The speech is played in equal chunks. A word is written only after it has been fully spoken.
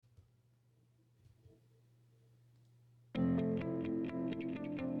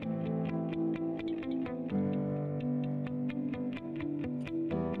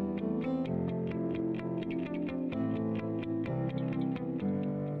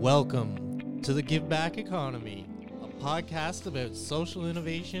Welcome to the Give Back Economy, a podcast about social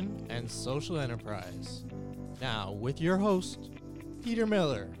innovation and social enterprise. Now, with your host, Peter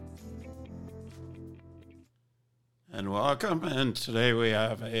Miller. And welcome, and today we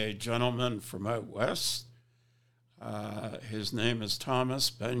have a gentleman from out west. His name is Thomas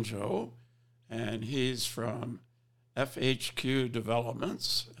Benjo, and he's from FHQ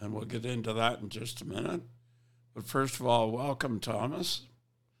Developments, and we'll get into that in just a minute. But first of all, welcome, Thomas.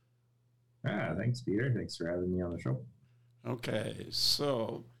 Thanks, Peter. Thanks for having me on the show. Okay,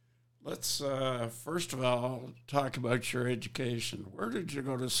 so let's first of all talk about your education. Where did you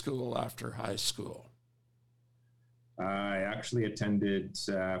go to school after high school? I actually attended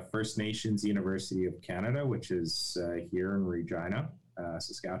First Nations University of Canada, which is here in Regina,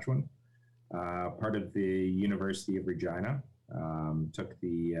 Saskatchewan. Part of the University of Regina. Took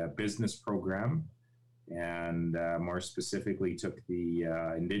the business program, and more specifically took the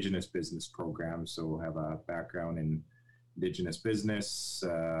Indigenous business program. So have a background in Indigenous business,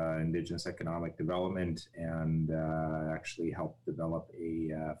 Indigenous economic development, and actually helped develop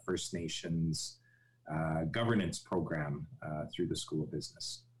a First Nations governance program through the School of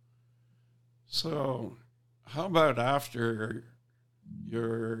Business. So how about after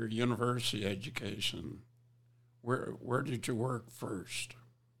your university education? Where did you work first?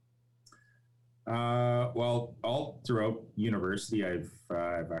 Well, all throughout university, I've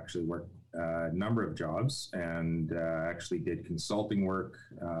actually worked a number of jobs, and actually did consulting work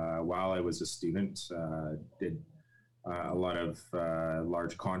while I was a student. Did a lot of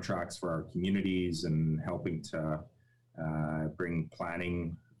large contracts for our communities and helping to bring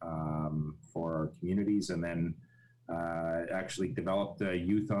planning for our communities, and then actually developed a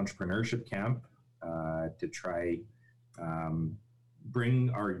youth entrepreneurship camp to try bring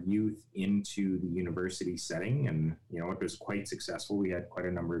our youth into the university setting. And, you know, it was quite successful. We had quite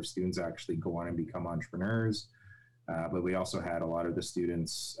a number of students actually go on and become entrepreneurs. But we also had a lot of the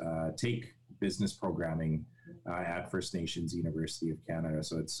students take business programming at First Nations University of Canada.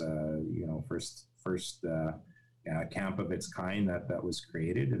 So it's, first camp of its kind that was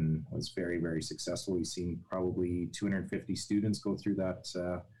created, and was very, very successful. We've seen probably 250 students go through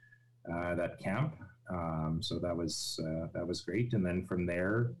that camp. So that was great. And then from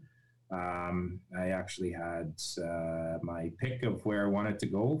there, I actually had my pick of where I wanted to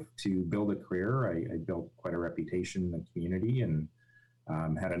go to build a career. I built quite a reputation in the community, and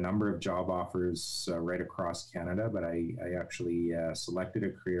had a number of job offers right across Canada, but I actually selected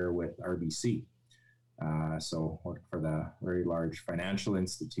a career with RBC. So worked for the very large financial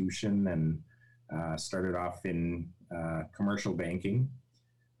institution, and started off in commercial banking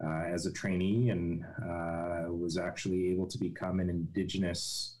as a trainee, and was actually able to become an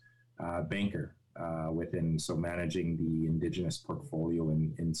Indigenous banker so managing the Indigenous portfolio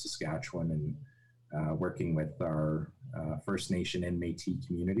in Saskatchewan, and working with our First Nation and Métis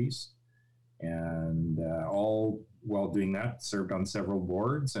communities. And all while doing that, served on several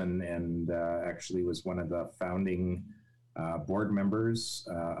boards, and actually was one of the founding board members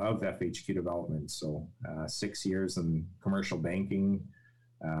of FHQ Developments. So 6 years in commercial banking,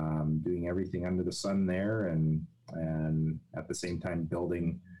 doing everything under the sun there, and at the same time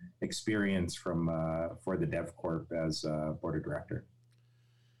building experience for the Dev Corp as a board of director.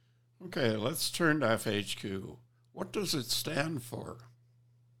 Okay, let's turn to FHQ. What does it stand for?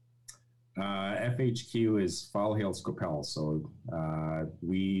 FHQ is File Hills Qu'Appelle. So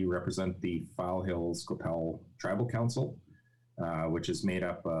we represent the File Hills Qu'Appelle Tribal Council, which is made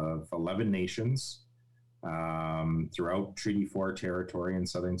up of 11 nations throughout Treaty 4 territory in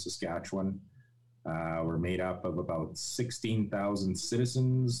southern Saskatchewan. We're made up of about 16,000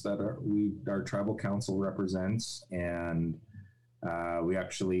 citizens that our tribal council represents, and we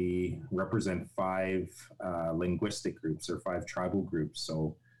actually represent 5 linguistic groups, or 5 tribal groups.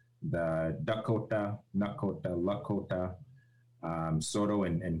 So the Dakota, Nakota, Lakota, Saulteaux,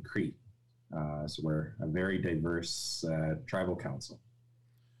 and Cree. So we're a very diverse tribal council.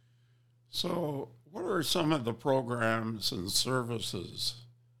 So what are some of the programs and services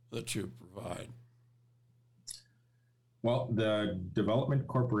that you provide? Well, the Development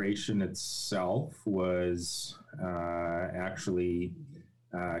Corporation itself was actually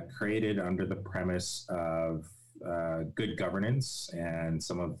created under the premise of good governance and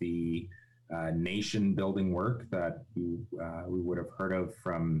some of the nation building work that we would have heard of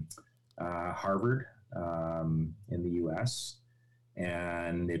from Harvard in the US.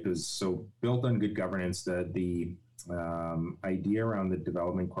 And it was so built on good governance that the idea around the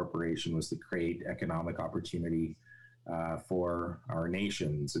Development Corporation was to create economic opportunity for our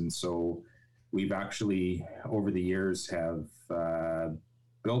nations. And so we've actually, over the years, have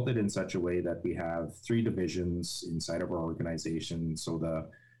built it in such a way that we have 3 divisions inside of our organization. So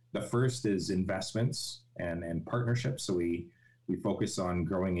the first is investments and partnerships. So we focus on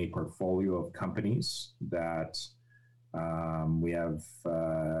growing a portfolio of companies that we have,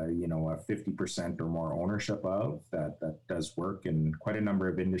 a 50% or more ownership of that does work in quite a number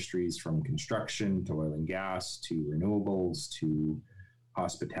of industries, from construction to oil and gas to renewables to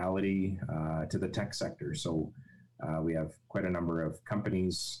hospitality to the tech sector. So we have quite a number of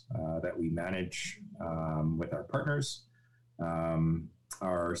companies that we manage with our partners.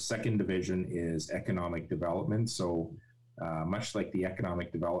 Our second division is economic development. So much like the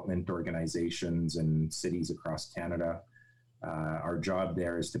economic development organizations in cities across Canada, our job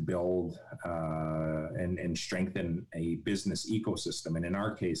there is to build and strengthen a business ecosystem, and in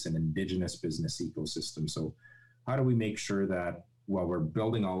our case, an Indigenous business ecosystem. So how do we make sure that while we're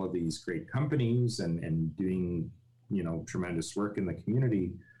building all of these great companies and doing, tremendous work in the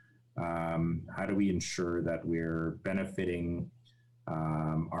community, how do we ensure that we're benefiting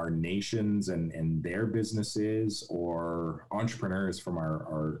our nations and their businesses, or entrepreneurs from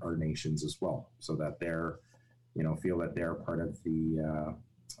our nations as well, so that they're, feel that they're part of the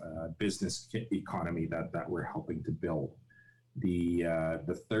business economy that we're helping to build.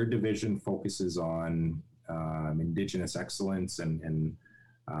 The third division focuses on Indigenous excellence and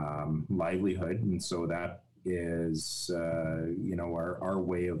livelihood, and so that is our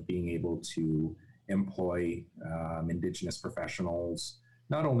way of being able to employ Indigenous professionals,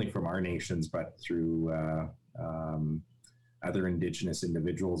 not only from our nations, but through other Indigenous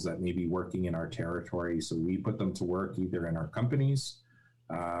individuals that may be working in our territory. So we put them to work either in our companies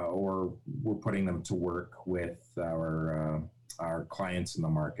or we're putting them to work with our clients in the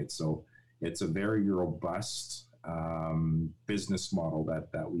market. So it's a very robust business model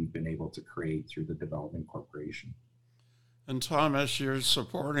that we've been able to create through the Development Corporation. And Thomas, you're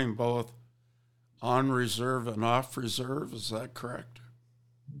supporting both on reserve and off reserve, is that correct?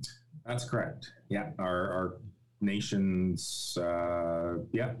 That's correct. Yeah, our nations,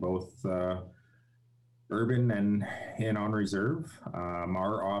 both urban and on reserve.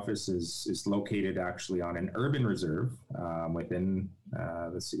 Our office is located actually on an urban reserve within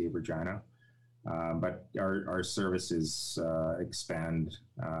the city of Regina, but our services expand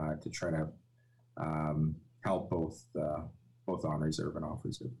to try to help both on reserve and off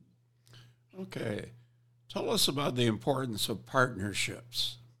reserve. Okay. Tell us about the importance of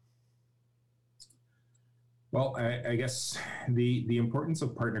partnerships. Well, I guess the importance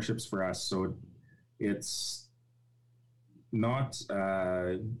of partnerships for us, so it's not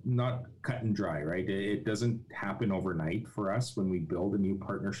cut and dry, right? It doesn't happen overnight for us when we build a new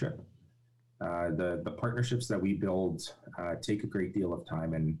partnership. The partnerships that we build take a great deal of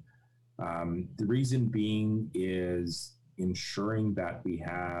time, and the reason being is ensuring that we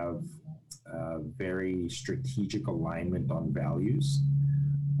have very strategic alignment on values,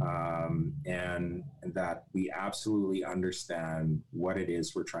 and that we absolutely understand what it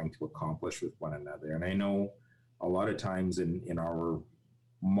is we're trying to accomplish with one another. And I know a lot of times in our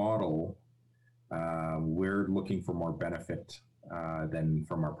model, we're looking for more benefit than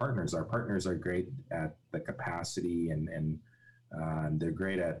from our partners. Our partners are great at the capacity and they're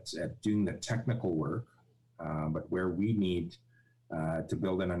great at doing the technical work, but where we need to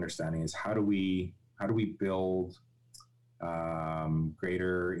build an understanding is how do we build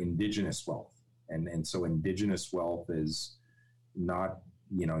greater Indigenous wealth, and so Indigenous wealth is not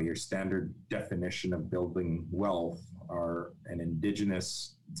your standard definition of building wealth. Or an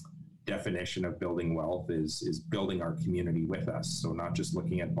Indigenous definition of building wealth is building our community with us. So not just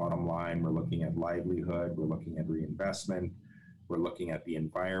looking at bottom line, we're looking at livelihood, we're looking at reinvestment, we're looking at the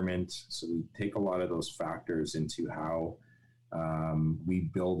environment. So we take a lot of those factors into how we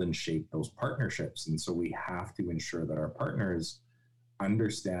build and shape those partnerships. And so we have to ensure that our partners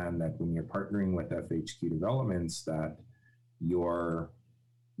understand that when you're partnering with FHQ Developments, that your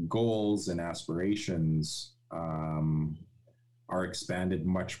goals and aspirations are expanded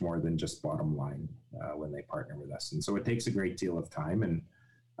much more than just bottom line when they partner with us. And so it takes a great deal of time, and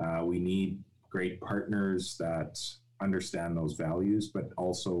we need great partners that understand those values, but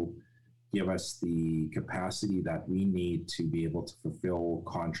also give us the capacity that we need to be able to fulfill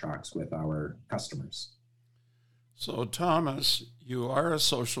contracts with our customers. So, Thomas, you are a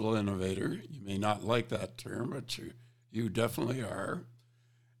social innovator. You may not like that term, but you definitely are.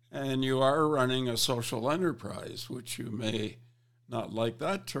 And you are running a social enterprise, which you may not like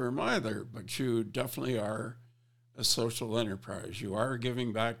that term either, but you definitely are a social enterprise. You are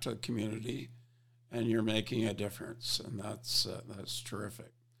giving back to the community, and you're making a difference, and that's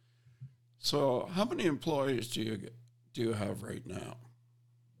terrific. So how many employees do you have right now?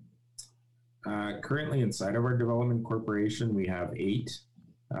 Currently inside of our development corporation, we have 8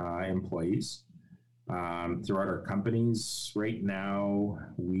 employees. Throughout our companies right now,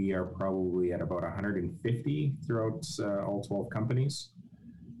 we are probably at about 150 throughout all 12 companies.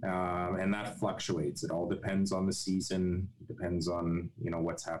 And that fluctuates. It all depends on the season, depends on,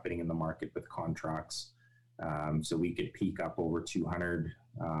 what's happening in the market with contracts. So we could peak up over 200,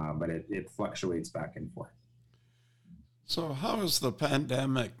 but it fluctuates back and forth. So how has the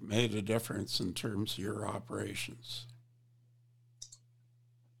pandemic made a difference in terms of your operations?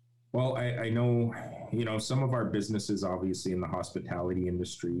 Well, I know, some of our businesses, obviously in the hospitality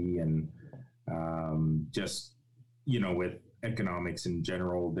industry and just, with economics in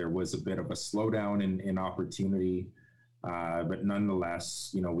general, there was a bit of a slowdown in opportunity. But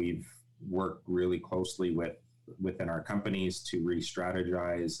nonetheless, we've worked really closely within our companies to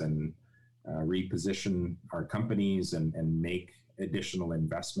re-strategize and reposition our companies and make additional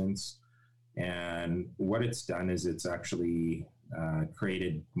investments. And what it's done is it's actually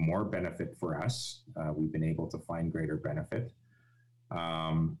created more benefit for us. We've been able to find greater benefit.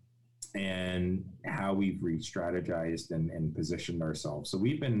 And how we've re-strategized and positioned ourselves. So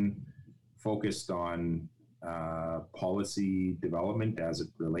we've been focused on policy development as it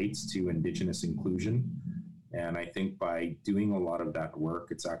relates to Indigenous inclusion. And I think by doing a lot of that work,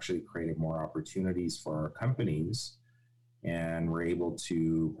 it's actually created more opportunities for our companies, and we're able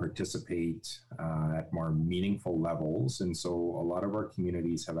to participate at more meaningful levels. And so a lot of our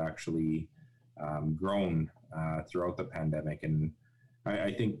communities have actually grown throughout the pandemic. And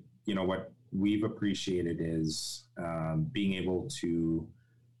I think, what we've appreciated is being able to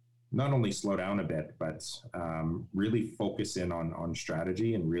not only slow down a bit, but really focus in on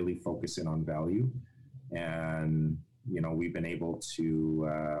strategy and really focus in on value. And, we've been able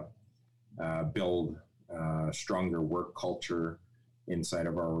to build a stronger work culture inside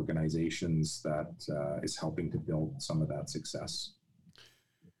of our organizations that is helping to build some of that success.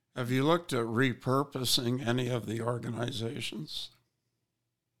 Have you looked at repurposing any of the organizations?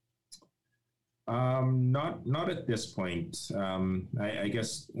 Not at this point. I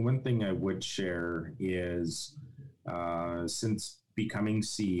guess one thing I would share is since becoming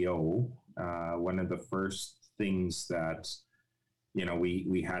CEO, one of the first things that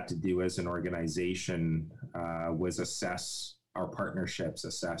we had to do as an organization was assess our partnerships,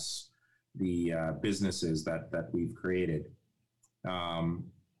 assess the businesses that we've created.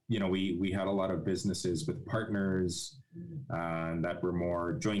 We had a lot of businesses with partners that were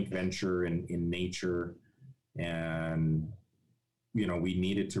more joint venture in nature, and we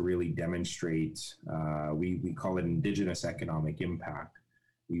needed to really demonstrate. We call it Indigenous economic impact.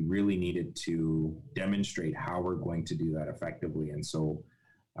 We really needed to demonstrate how we're going to do that effectively. And so,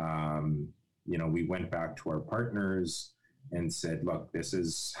 we went back to our partners and said, look, this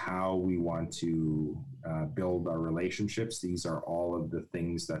is how we want to build our relationships. These are all of the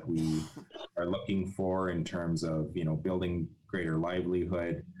things that we are looking for in terms of, building greater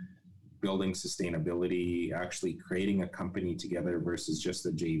livelihood, building sustainability, actually creating a company together versus just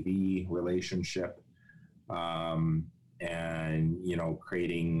a JV relationship. And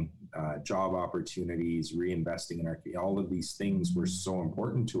creating job opportunities, reinvesting in all of these things were so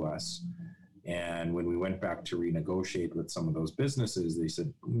important to us. And when we went back to renegotiate with some of those businesses, they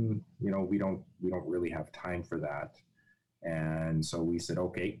said, we don't really have time for that. And so we said,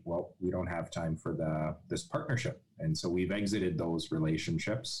 okay, well, we don't have time for this partnership. And so we've exited those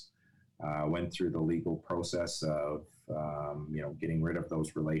relationships, went through the legal process of getting rid of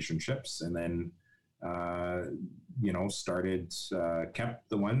those relationships, and then kept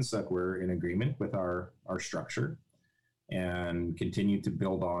the ones that were in agreement with our structure, and continued to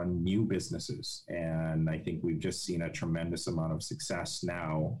build on new businesses. And I think we've just seen a tremendous amount of success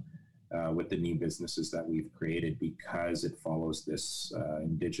now with the new businesses that we've created, because it follows this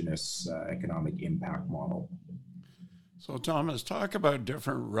Indigenous economic impact model. So Thomas, talk about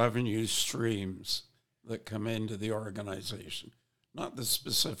different revenue streams that come into the organization, not the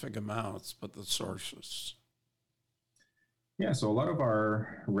specific amounts, but the sources. Yeah, so a lot of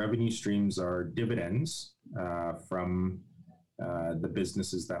our revenue streams are dividends from the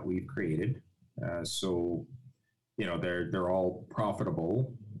businesses that we've created. So they're all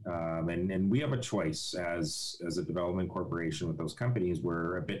profitable, and we have a choice as a development corporation with those companies.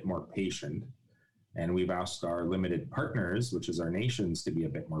 We're a bit more patient, and we've asked our limited partners, which is our nations, to be a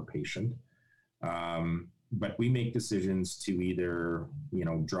bit more patient. But we make decisions to either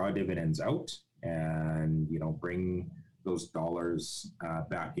draw dividends out and bring those dollars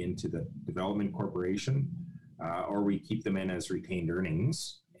back into the development corporation, or we keep them in as retained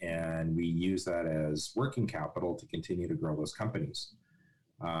earnings, and we use that as working capital to continue to grow those companies.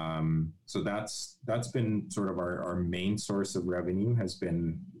 So that's been sort of our main source of revenue has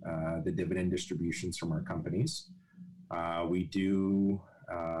been the dividend distributions from our companies. We do,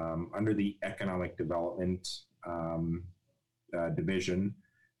 under the economic development division,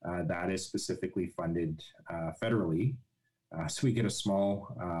 that is specifically funded federally. So we get a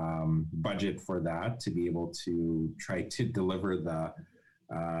small budget for that to be able to try to deliver the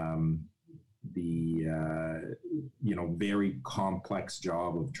very complex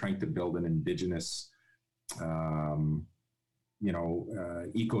job of trying to build an Indigenous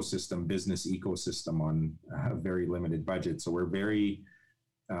ecosystem, business ecosystem on a very limited budget. So we're very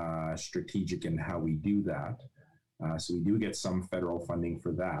strategic in how we do that. So we do get some federal funding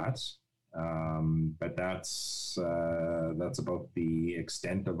for that, but that's about the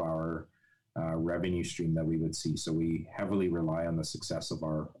extent of our revenue stream that we would see. So we heavily rely on the success of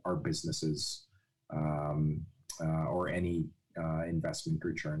our businesses or any investment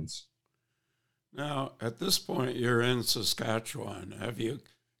returns. Now, at this point, you're in Saskatchewan. Have you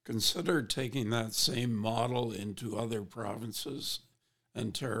considered taking that same model into other provinces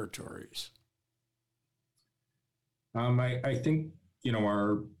and territories? I think,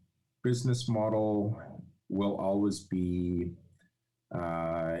 our business model will always be,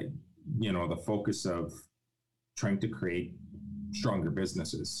 the focus of trying to create stronger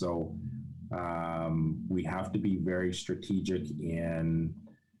businesses. So we have to be very strategic in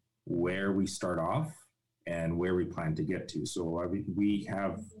where we start off and where we plan to get to. So we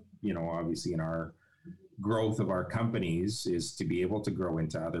have, obviously in our growth of our companies is to be able to grow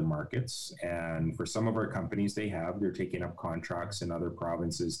into other markets. And for some of our companies, they're taking up contracts in other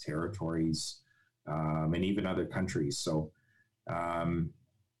provinces, territories, and even other countries. So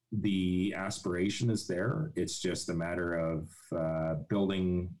the aspiration is there. It's just a matter of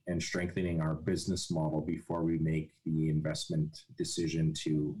building and strengthening our business model before we make the investment decision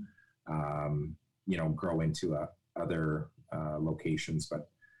to, grow into other locations. But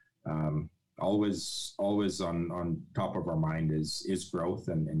always on top of our mind is growth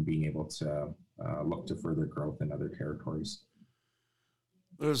and being able to look to further growth in other territories.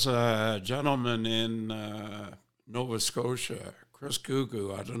 There's a gentleman in Nova Scotia, Chris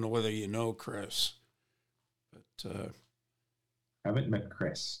Gugu. I don't know whether you know Chris, but haven't met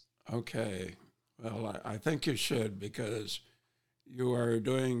Chris. Okay. Well, I think you should, because you are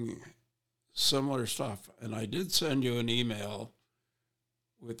doing similar stuff. And I did send you an email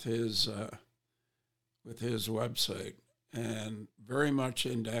with his website, and very much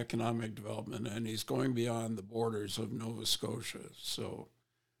into economic development, and he's going beyond the borders of Nova Scotia. So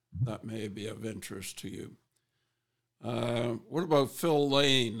that may be of interest to you. What about Phil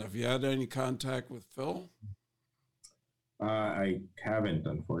Lane? Have you had any contact with Phil? I haven't,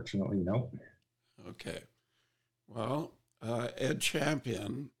 unfortunately, no. Okay. Well, Ed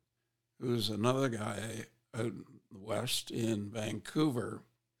Champion, who's another guy out in the West in Vancouver,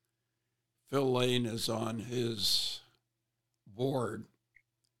 Phil Lane is on his board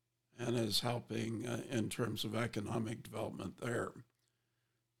and is helping in terms of economic development there.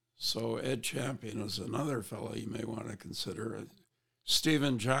 So Ed Champion is another fellow you may want to consider.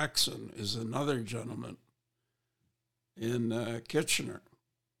 Stephen Jackson is another gentleman in Kitchener.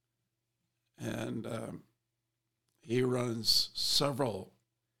 And he runs several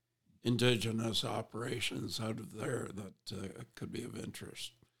Indigenous operations out of there that could be of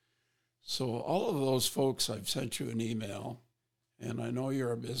interest. So all of those folks, I've sent you an email, and I know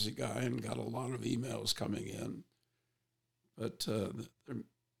you're a busy guy and got a lot of emails coming in. But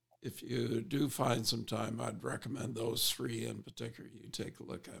if you do find some time, I'd recommend those three in particular you take a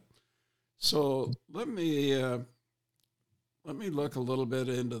look at. So let me look a little bit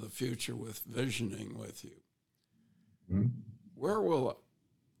into the future with visioning with you. Mm-hmm. Where will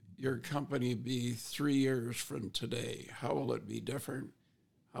your company be 3 years from today? How will it be different?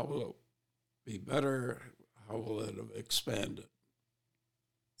 How will it be better? How will it have expanded?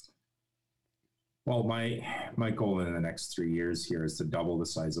 Well, my goal in the next 3 years here is to double the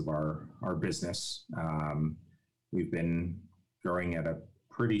size of our business. We've been growing at a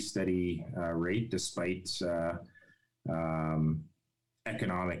pretty steady rate despite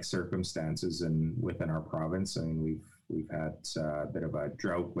economic circumstances and within our province. I mean, we've had a bit of a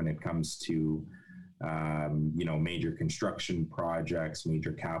drought when it comes to major construction projects,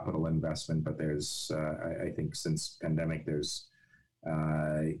 major capital investment. But there's I think since pandemic, there's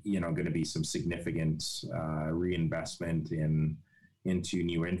going to be some significant reinvestment into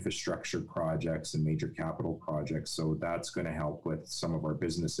new infrastructure projects and major capital projects. So that's going to help with some of our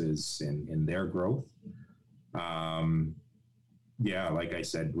businesses in their growth. Yeah, like I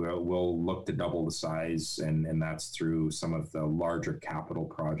said, we'll look to double the size, and that's through some of the larger capital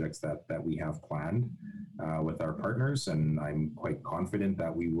projects that we have planned with our partners. And I'm quite confident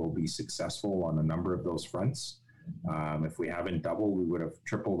that we will be successful on a number of those fronts. If we haven't doubled, we would have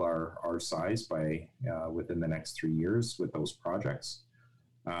tripled our size by within the next 3 years with those projects.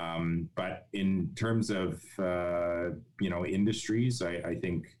 But in terms of industries, I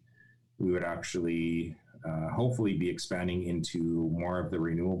think we would actually hopefully be expanding into more of the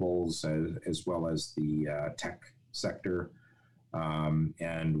renewables as well as the tech sector.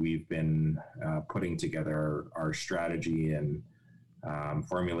 And we've been putting together our strategy and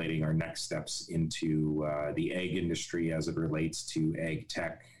formulating our next steps into the ag industry as it relates to ag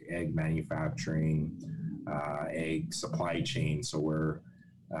tech, ag manufacturing, ag supply chain. So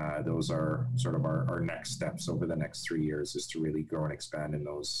those are sort of our next steps over the next 3 years, is to really grow and expand in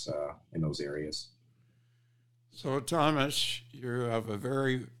those areas. So, Thomas, you have a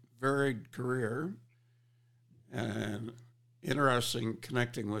very varied career and interesting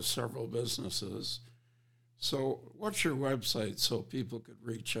connecting with several businesses. So what's your website so people could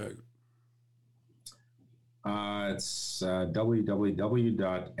reach out? It's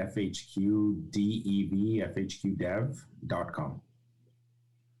www.fhqdev.com.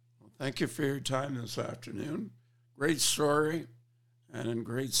 Well, thank you for your time this afternoon. Great story and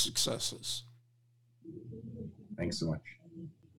great successes. Thanks so much.